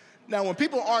 Now, when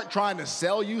people aren't trying to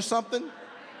sell you something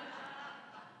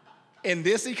in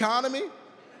this economy,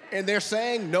 and they're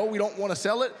saying, no, we don't want to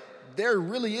sell it, there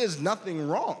really is nothing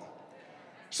wrong.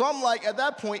 So I'm like, at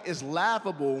that point, it's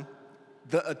laughable,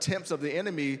 the attempts of the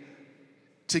enemy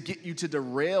to get you to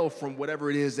derail from whatever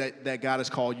it is that God has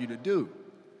called you to do.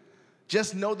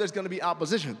 Just know there's going to be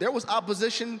opposition. There was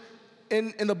opposition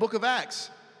in the book of Acts.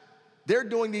 They're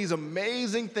doing these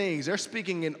amazing things. They're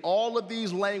speaking in all of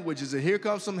these languages, and here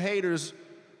comes some haters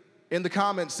in the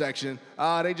comment section.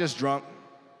 They just drunk.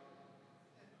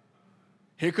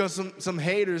 Here comes some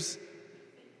haters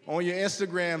on your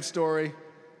Instagram story.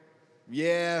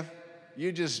 Yeah,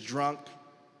 you're just drunk.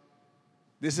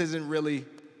 This isn't really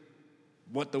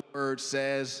what the word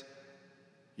says.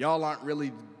 Y'all aren't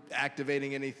really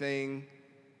activating anything.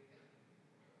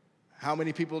 How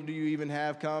many people do you even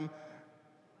have come?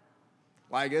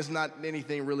 Like, it's not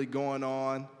anything really going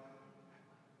on.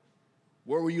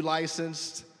 Where were you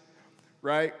licensed?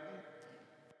 Right?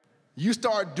 You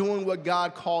start doing what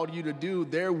God called you to do,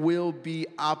 there will be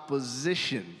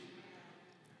opposition.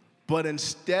 But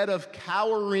instead of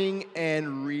cowering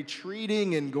and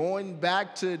retreating and going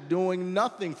back to doing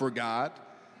nothing for God,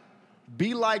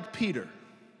 be like Peter.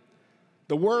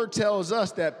 The word tells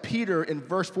us that Peter, in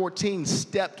verse 14,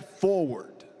 stepped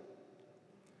forward.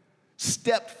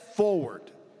 Stepped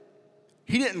forward.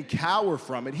 He didn't cower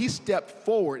from it. He stepped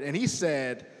forward and he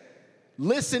said,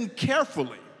 listen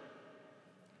carefully.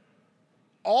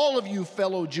 All of you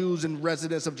fellow Jews and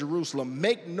residents of Jerusalem,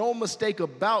 make no mistake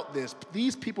about this.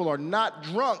 These people are not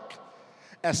drunk,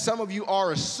 as some of you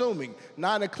are assuming.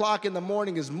 9 o'clock in the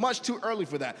morning is much too early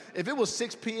for that. If it was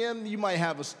 6 p.m., you might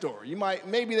have a story.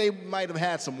 Maybe they might have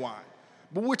had some wine.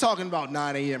 But we're talking about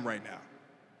 9 a.m. right now.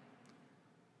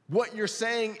 What you're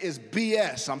saying is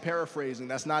BS. I'm paraphrasing.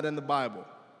 That's not in the Bible.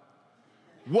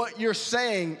 What you're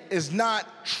saying is not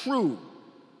true.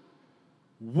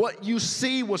 What you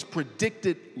see was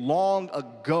predicted long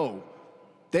ago.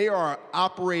 They are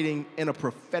operating in a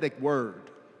prophetic word.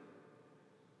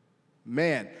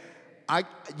 Man,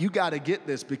 you got to get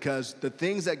this, because the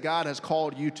things that God has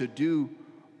called you to do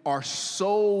are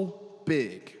so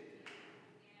big.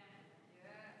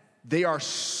 They are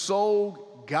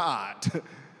so God.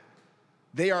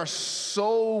 They are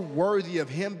so worthy of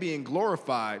Him being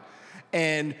glorified.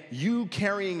 And you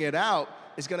carrying it out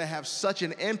is going to have such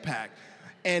an impact.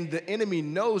 And the enemy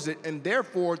knows it, and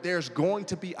therefore there's going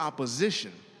to be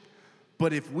opposition.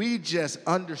 But if we just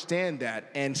understand that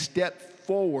and step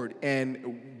forward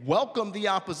and welcome the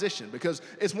opposition, because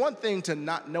it's one thing to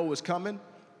not know it's coming,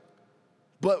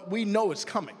 but we know it's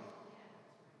coming,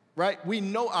 right? We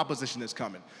know opposition is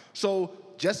coming. So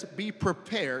just be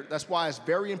prepared. That's why it's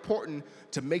very important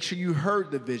to make sure you heard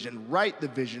the vision, write the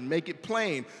vision, make it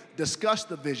plain, discuss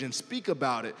the vision, speak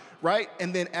about it, right?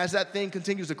 And then as that thing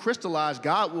continues to crystallize,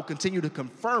 God will continue to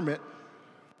confirm it.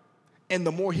 And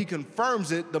the more He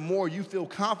confirms it, the more you feel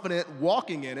confident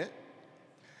walking in it.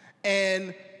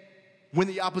 And when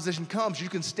the opposition comes, you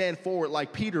can stand forward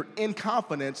like Peter in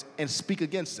confidence and speak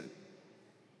against it.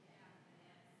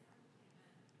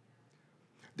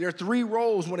 There are three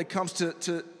roles when it comes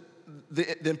to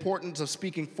the importance of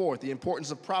speaking forth, the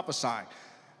importance of prophesying.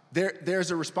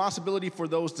 There's a responsibility for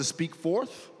those to speak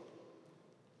forth.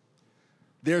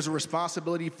 There's a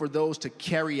responsibility for those to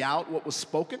carry out what was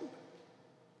spoken.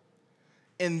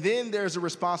 And then there's a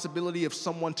responsibility of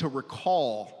someone to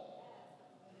recall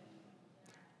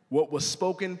what was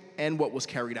spoken and what was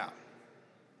carried out.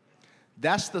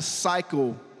 That's the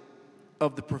cycle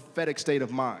of the prophetic state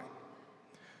of mind.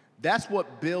 That's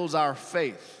what builds our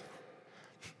faith.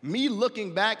 Me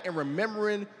looking back and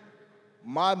remembering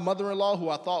my mother-in-law, who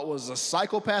I thought was a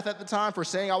psychopath at the time for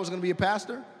saying I was going to be a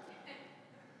pastor,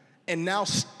 and now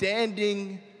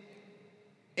standing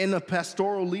in a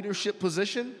pastoral leadership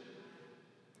position,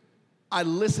 I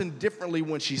listen differently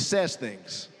when she says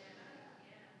things.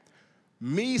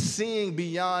 Me seeing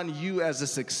beyond you as a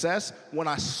success, when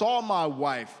I saw my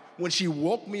wife, when she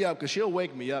woke me up, because she'll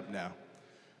wake me up now.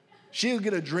 She'll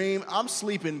get a dream. I'm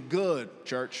sleeping good,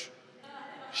 church.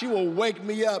 She will wake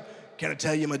me up. Can I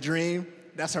tell you my dream?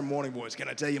 That's her morning voice. Can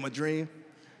I tell you my dream?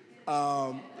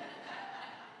 I'm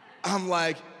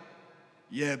like,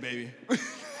 yeah, baby.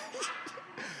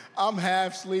 I'm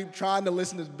half asleep, trying to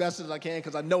listen as best as I can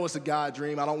because I know it's a God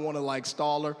dream. I don't want to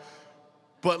stall her.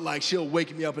 But she'll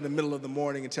wake me up in the middle of the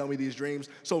morning and tell me these dreams.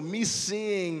 So me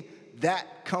seeing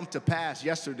that come to pass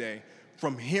yesterday,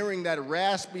 from hearing that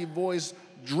raspy voice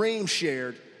dream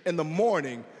shared in the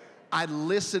morning, I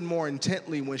listen more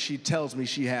intently when she tells me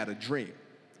she had a dream.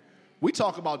 We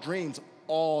talk about dreams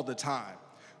all the time.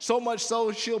 So much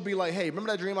so, she'll be like, hey,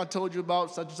 remember that dream I told you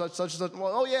about, such and such, such and such?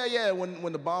 Well, oh, yeah,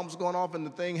 when the bomb was going off and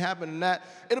the thing happened and that.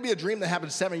 It'll be a dream that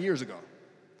happened 7 years ago.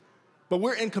 But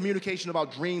we're in communication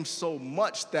about dreams so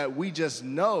much that we just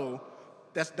know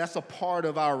that's a part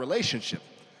of our relationship.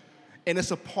 And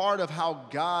it's a part of how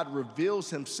God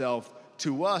reveals Himself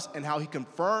to us and how He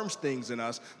confirms things in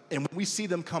us. And when we see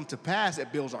them come to pass,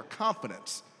 it builds our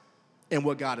confidence in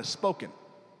what God has spoken.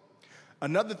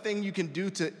 Another thing you can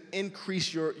do to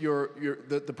increase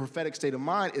the prophetic state of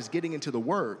mind is getting into the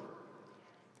Word.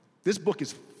 This book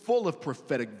is full of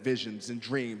prophetic visions and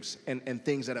dreams and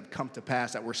things that have come to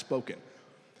pass that were spoken.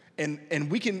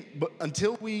 And we can, but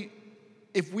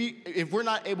if we're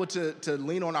not able to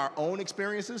lean on our own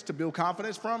experiences to build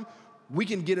confidence from, we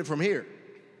can get it from here.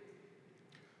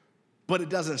 But it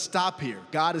doesn't stop here.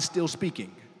 God is still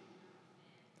speaking.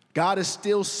 God is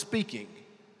still speaking.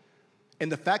 And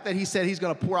the fact that He said He's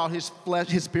going to pour out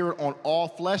His Spirit on all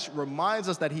flesh reminds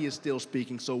us that He is still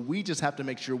speaking. So we just have to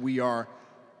make sure we are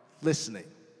listening.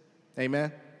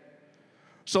 Amen?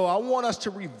 So I want us to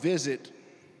revisit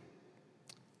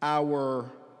our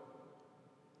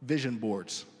vision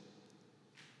boards.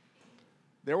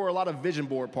 There were a lot of vision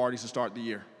board parties to start the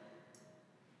year.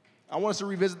 I want us to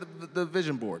revisit the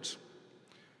vision boards.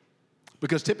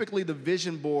 Because typically the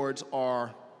vision boards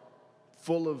are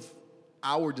full of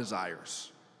our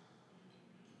desires.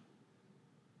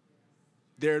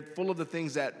 They're full of the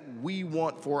things that we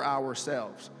want for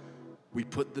ourselves. We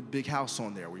put the big house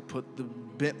on there. We put the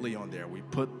Bentley on there. We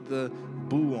put the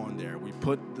boo on there. We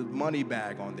put the money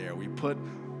bag on there. We put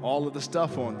all of the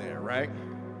stuff on there, right?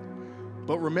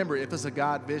 But remember, if it's a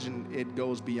God vision, it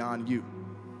goes beyond you.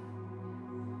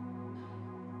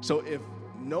 So if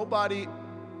nobody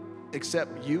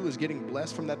except you is getting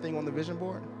blessed from that thing on the vision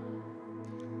board,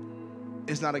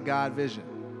 it's not a God vision.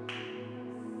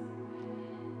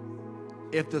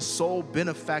 If the sole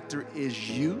benefactor is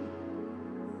you,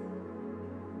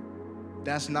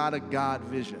 That's not a God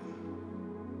vision.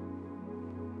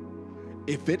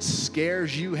 If it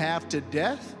scares you half to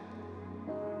death,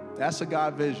 that's a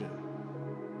God vision.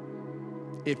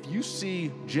 If you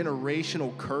see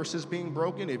generational curses being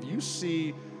broken, if you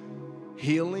see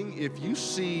healing, if you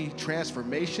see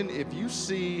transformation, if you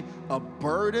see a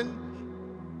burden,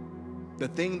 the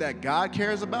thing that God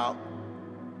cares about,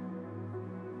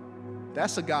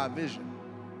 that's a God vision.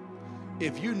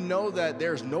 If you know that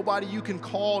there's nobody you can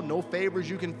call, no favors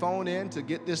you can phone in to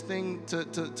get this thing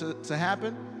to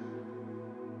happen,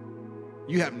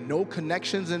 you have no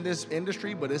connections in this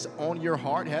industry, but it's on your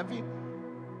heart heavy,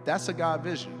 that's a God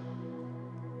vision.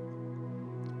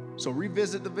 So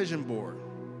revisit the vision board.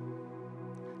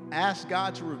 Ask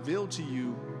God to reveal to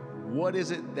you what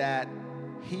is it that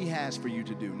He has for you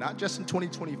to do, not just in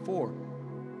 2024,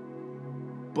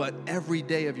 but every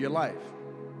day of your life.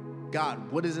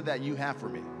 God, what is it that you have for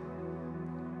me?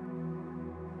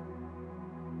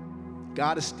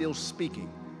 God is still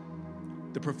speaking.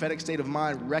 The prophetic state of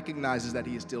mind recognizes that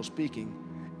He is still speaking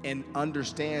and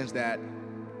understands that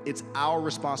it's our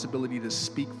responsibility to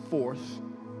speak forth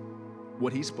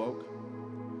what He spoke,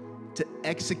 to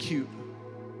execute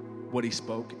what He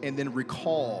spoke, and then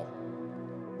recall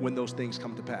when those things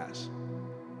come to pass.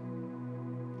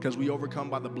 Because we overcome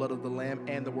by the blood of the Lamb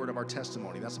and the word of our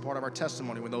testimony. That's a part of our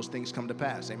testimony when those things come to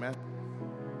pass. Amen?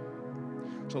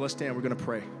 So let's stand. We're going to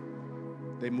pray.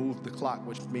 They moved the clock,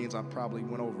 which means I probably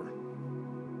went over.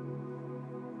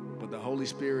 But the Holy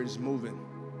Spirit is moving.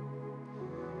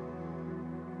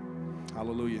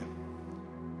 Hallelujah.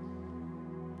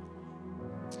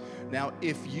 Now,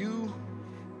 if you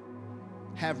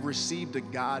have received a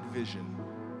God vision,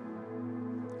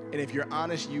 and if you're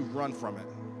honest, you've run from it.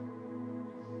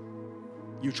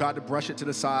 You tried to brush it to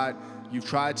the side. You've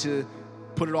tried to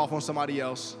put it off on somebody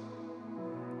else.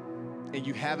 And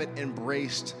you haven't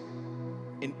embraced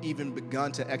and even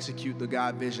begun to execute the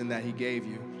God vision that He gave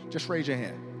you. Just raise your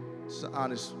hand. It's an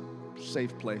honest,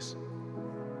 safe place.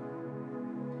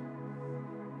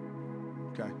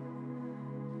 Okay.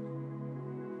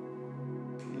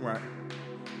 All right.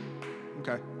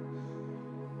 Okay.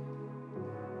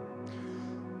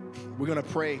 We're going to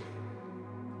pray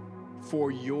for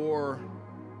your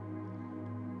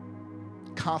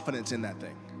confidence in that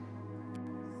thing.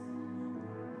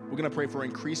 We're going to pray for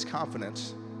increased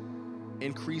confidence,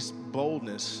 increased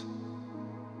boldness,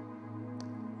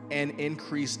 and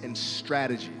increase in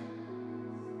strategy.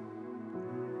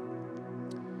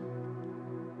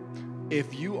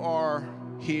 If you are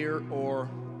here or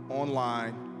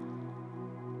online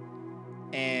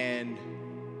and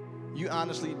you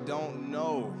honestly don't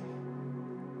know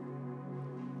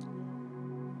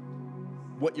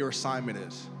what your assignment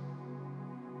is,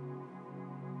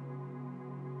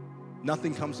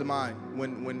 nothing comes to mind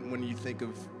when you think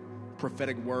of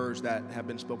prophetic words that have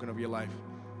been spoken over your life,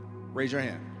 raise your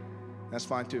hand. That's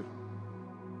fine too.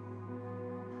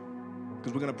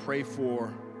 Because we're going to pray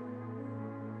for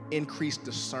increased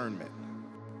discernment.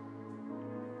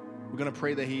 We're going to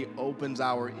pray that He opens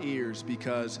our ears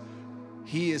because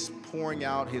He is pouring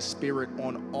out His Spirit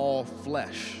on all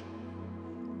flesh.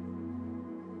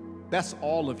 That's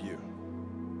all of you.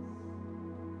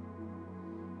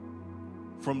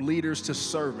 From leaders to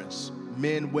servants,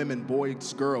 men, women,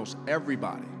 boys, girls,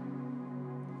 everybody.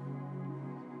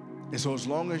 And so as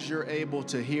long as you're able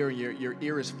to hear, your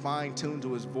ear is fine-tuned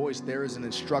to His voice, there is an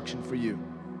instruction for you.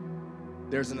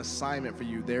 There's an assignment for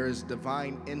you. There is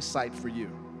divine insight for you.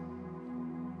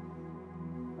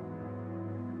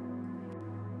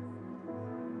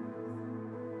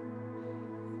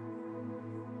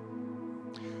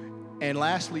 And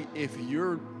lastly, if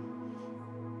you're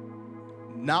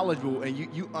knowledgeable and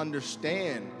you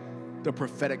understand the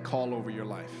prophetic call over your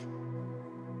life,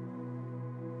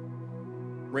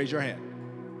 raise your hand.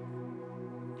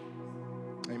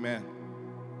 Amen.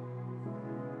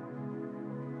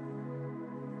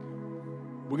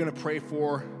 We're going to pray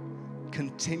for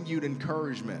continued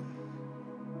encouragement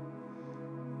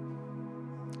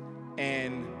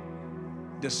and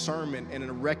discernment and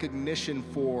a recognition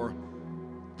for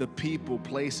the people,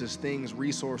 places, things,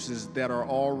 resources that are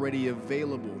already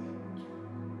available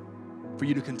for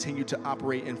you to continue to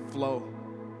operate and flow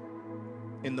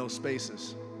in those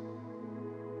spaces.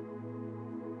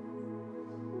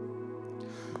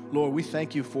 Lord, we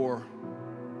thank You for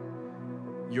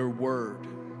Your word.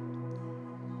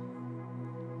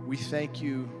 We thank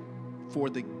You for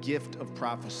the gift of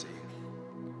prophecy.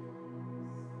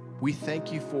 We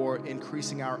thank You for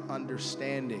increasing our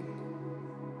understanding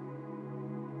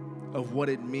of what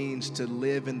it means to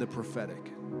live in the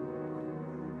prophetic.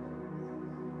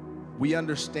 We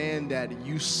understand that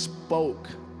You spoke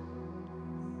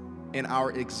in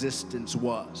our existence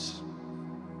was.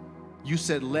 You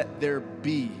said, let there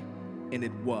be, and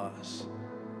it was.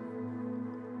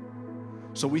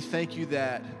 So we thank you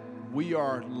that we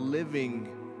are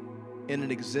living in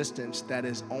an existence that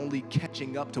is only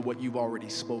catching up to what you've already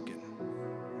spoken.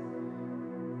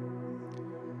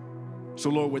 So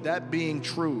Lord, with that being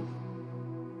true,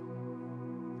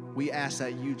 we ask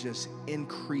that you just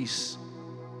increase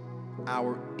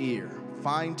our ear,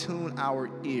 fine-tune our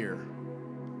ear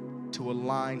to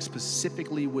align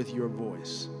specifically with your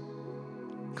voice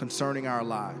concerning our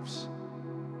lives.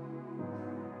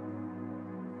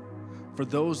 For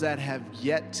those that have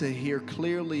yet to hear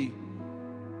clearly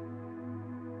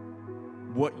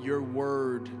what your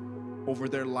word over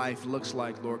their life looks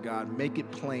like, Lord God, make it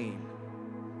plain.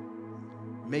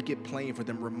 Make it plain for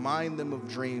them. Remind them of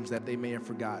dreams that they may have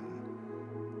forgotten,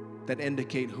 that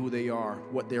indicate who they are,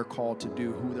 what they're called to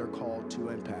do, who they're called to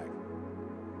impact.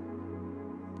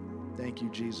 Thank you,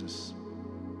 Jesus.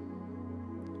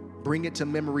 Bring it to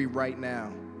memory right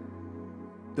now,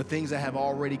 the things that have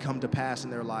already come to pass in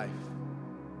their life.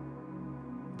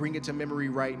 Bring it to memory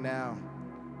right now,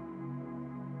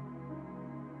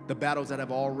 the battles that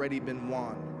have already been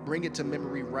won. Bring it to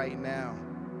memory right now,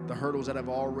 the hurdles that have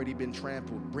already been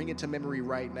trampled. Bring it to memory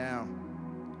right now.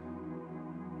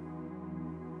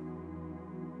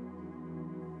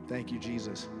 Thank you,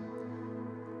 Jesus.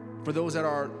 For those that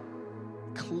are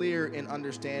clear in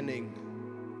understanding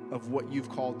of what you've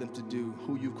called them to do,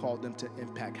 who you've called them to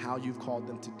impact, how you've called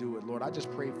them to do it, Lord, I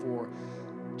just pray for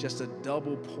just a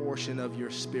double portion of your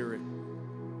spirit.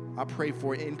 I pray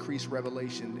for increased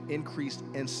revelation, increased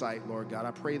insight, Lord God.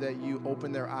 I pray that you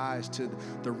open their eyes to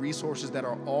the resources that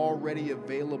are already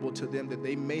available to them that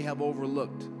they may have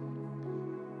overlooked.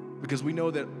 Because we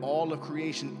know that all of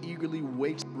creation eagerly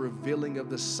waits the revealing of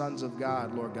the sons of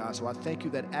God, Lord God. So I thank you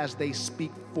that as they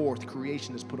speak forth,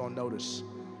 creation is put on notice.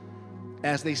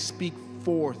 As they speak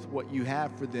forth what you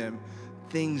have for them,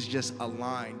 things just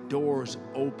align, doors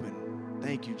open.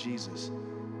 Thank you, Jesus.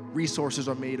 Resources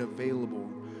are made available.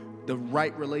 The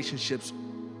right relationships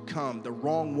come, the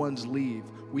wrong ones leave.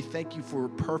 We thank you for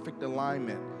perfect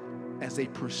alignment as they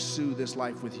pursue this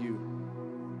life with you.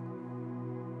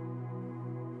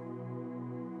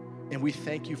 And we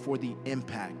thank you for the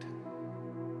impact.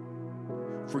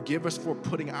 Forgive us for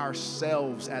putting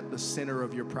ourselves at the center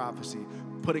of your prophecy,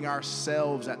 putting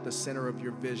ourselves at the center of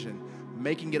your vision,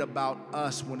 making it about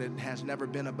us when it has never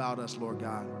been about us, Lord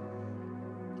God.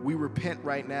 We repent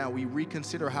right now. We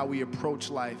reconsider how we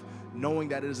approach life, knowing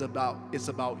that it's about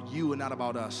you and not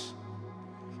about us.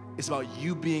 It's about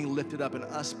you being lifted up and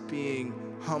us being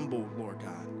humbled, Lord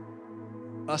God.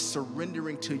 Us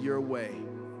surrendering to your way,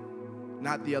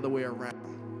 not the other way around.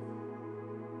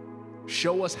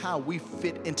 Show us how we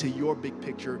fit into your big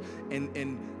picture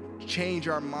and change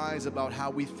our minds about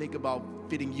how we think about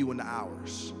fitting you into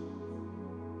ours.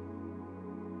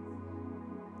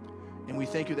 And we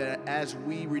thank you that as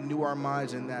we renew our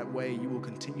minds in that way, you will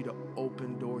continue to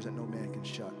open doors that no man can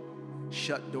shut.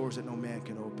 Shut doors that no man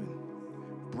can open.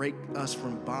 Break us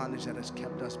from bondage that has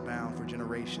kept us bound for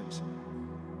generations.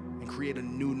 And create a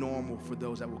new normal for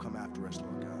those that will come after us,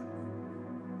 Lord God.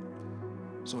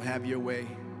 So have your way.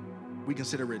 We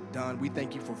consider it done. We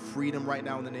thank you for freedom right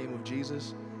now in the name of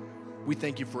Jesus. We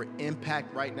thank you for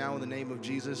impact right now in the name of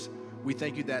Jesus. We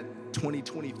thank you that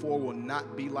 2024 will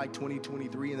not be like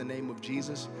 2023 in the name of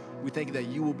Jesus. We thank you that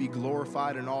you will be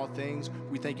glorified in all things.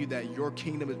 We thank you that your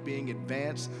kingdom is being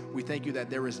advanced. We thank you that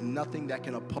there is nothing that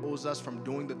can oppose us from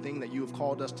doing the thing that you have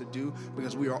called us to do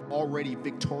because we are already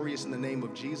victorious in the name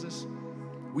of Jesus.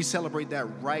 We celebrate that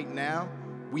right now.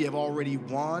 We have already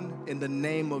won in the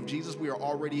name of Jesus. We are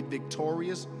already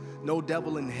victorious. No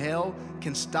devil in hell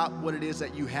can stop what it is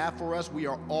that you have for us. We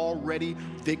are already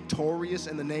victorious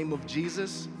in the name of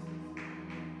Jesus.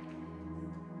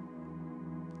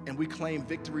 And we claim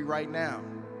victory right now.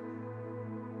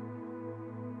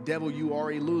 Devil, you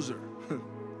are a loser.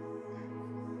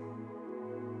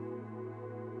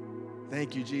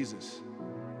 Thank you, Jesus.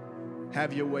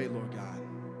 Have your way, Lord God.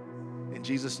 In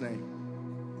Jesus' name,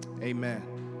 amen.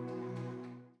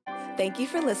 Thank you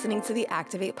for listening to the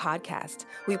Activate podcast.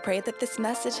 We pray that this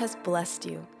message has blessed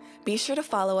you. Be sure to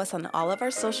follow us on all of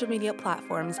our social media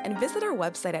platforms and visit our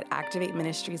website at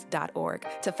activateministries.org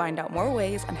to find out more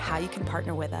ways on how you can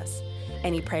partner with us.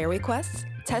 Any prayer requests,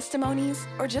 testimonies,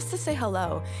 or just to say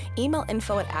hello, email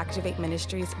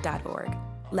info@activateministries.org.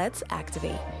 Let's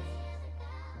activate.